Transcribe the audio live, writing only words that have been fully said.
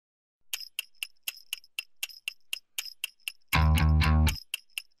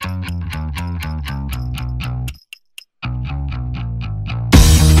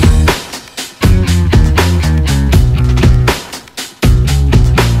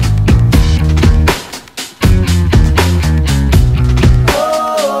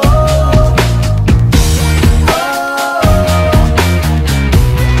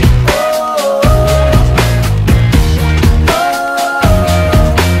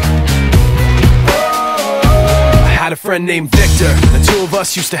friend named Victor. The two of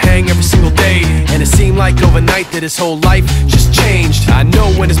us used to hang every single day, and it seemed like overnight that his whole life just changed. I know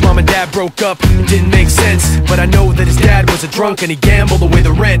when his mom and dad broke up, it didn't make sense, but I know that his dad was a drunk and he gambled away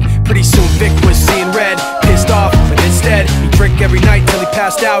the rent. Pretty soon Vic was seeing red, pissed off, but instead he'd drink every night till he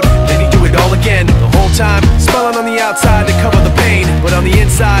passed out. Then he'd do it all again, the whole time smiling on the outside to cover the pain, but on the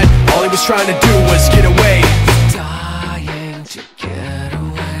inside all he was trying to do was get away. Dying to get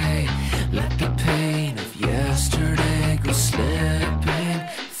away, let the pain of yesterday go slipping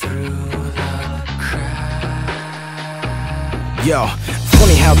through the cracks. Yo,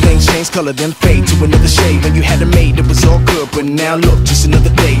 funny how things change color then fade to another shade. When you had it made, it was all good, but now look, just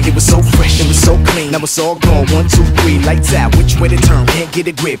another day. It was so fresh, it was so clean, now it's all gone. 1, 2, 3, lights out, which way to turn? Can't get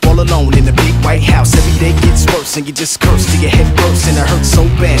a grip, all alone in the big white house. Every day gets worse, and you just curse till your head bursts. And it hurts so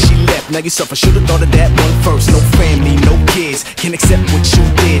bad, she left, now you suffer. Should've thought of that one first. No family, no kids, can't accept what you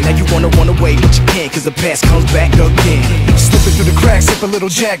did. Now you wanna run away, but you can't, cause the past comes back again. Slipping through the cracks, sip a little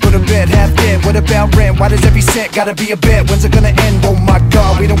jack, go to bed, half dead. What about rent? Why does every cent gotta be a bet? When's it gonna end? Oh my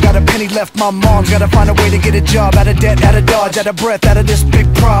God, we don't got a penny left. My mom's gotta find a way to get a job. Out of debt, out of dodge, out of breath, out of this big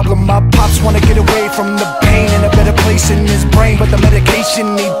problem. My pops wanna get away from the pain, in a better place in his brain, but the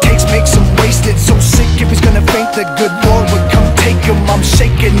medication he takes makes him wasted. So sick, if he's gonna faint, the good Lord would come take him. I'm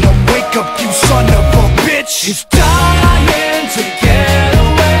shaking him, wake up, you son of a bitch. He's dying to get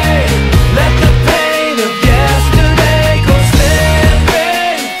away, let the pain of yesterday go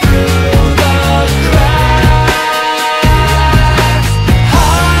slipping through the cracks,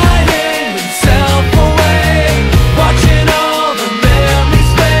 hiding himself away, watching all the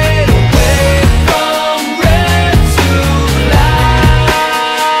memories fade away from red to black.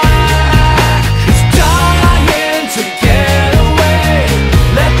 He's dying to get away,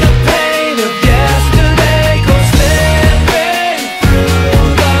 let the pain of yesterday go slipping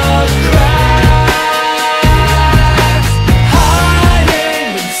through the cracks,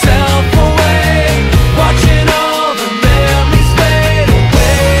 hiding himself away, watching all the memories fade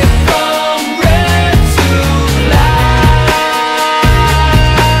away from red to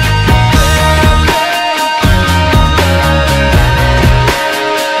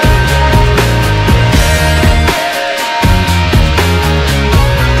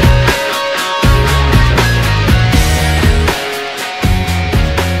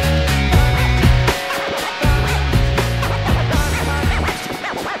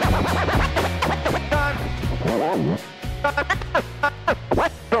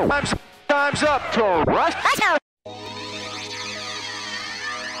Time's up, Tom. What?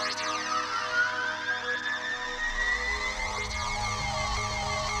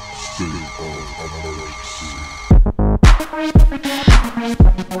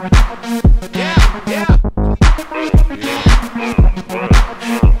 Yeah, yeah.